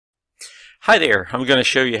Hi there, I'm going to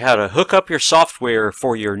show you how to hook up your software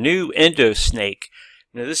for your new EndoSnake.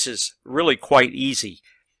 Now this is really quite easy.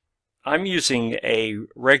 I'm using a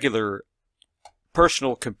regular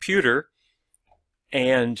personal computer,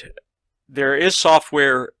 and there is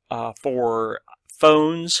software for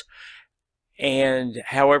phones, and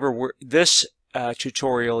however this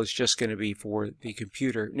tutorial is just going to be for the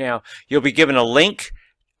computer. Now you'll be given a link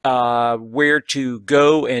where to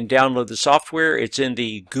go and download the software. It's in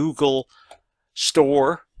the Google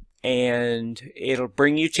Store, and it'll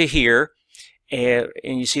bring you to here, and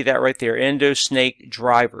you see that right there, EndoSnake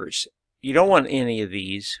drivers. You don't want any of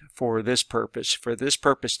these for this purpose. For this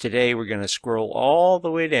purpose today, we're going to scroll all the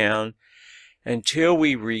way down until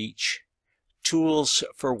we reach Tools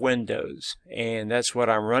for Windows, and that's what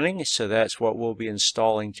I'm running, so that's what we'll be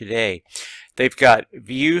installing today. They've got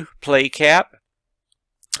View Play Cap,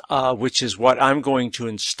 which is what I'm going to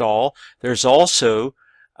install. There's also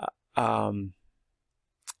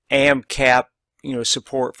AMCAP,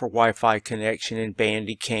 support for Wi-Fi connection, and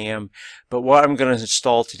Bandicam. But what I'm going to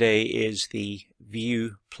install today is the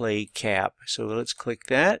View Play Cap. So let's click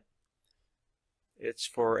that. It's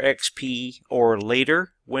for XP or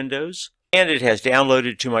later Windows, and it has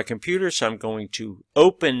downloaded to my computer. So I'm going to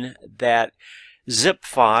open that zip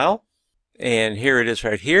file, and here it is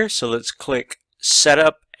right here. So let's click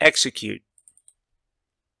Setup Execute.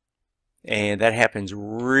 And that happens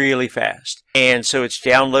really fast. And so it's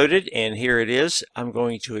downloaded, and here it is. I'm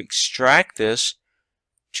going to extract this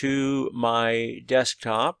to my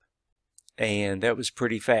desktop, and that was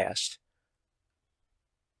pretty fast.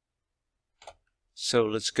 So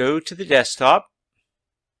let's go to the desktop.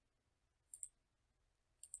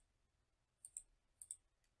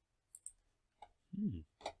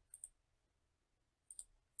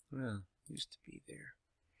 Well, it used to be there.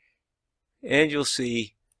 And you'll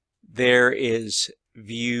see there is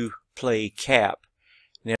View Play Cap.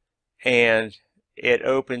 Now, and it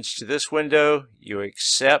opens to this window. You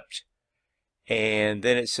accept, and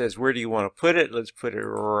then it says, where do you want to put it? Let's put it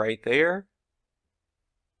right there,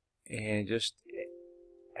 and just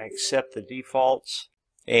accept the defaults,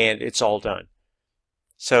 and it's all done.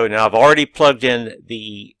 So now I've already plugged in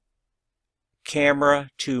the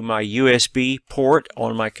camera to my USB port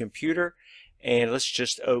on my computer, and let's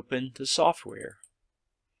just open the software.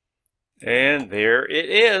 And there it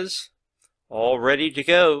is, all ready to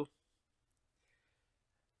go.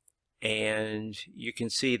 And you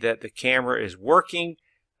can see that the camera is working.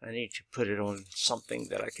 I need to put it on something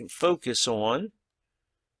that I can focus on.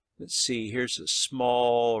 Let's see, here's a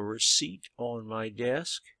small receipt on my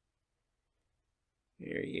desk.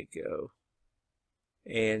 There you go.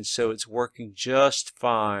 And so it's working just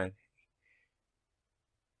fine.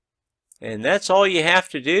 And that's all you have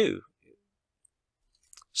to do.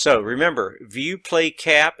 So remember, View Play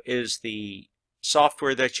Cap is the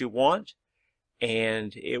software that you want,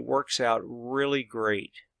 and it works out really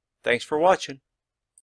great. Thanks for watching.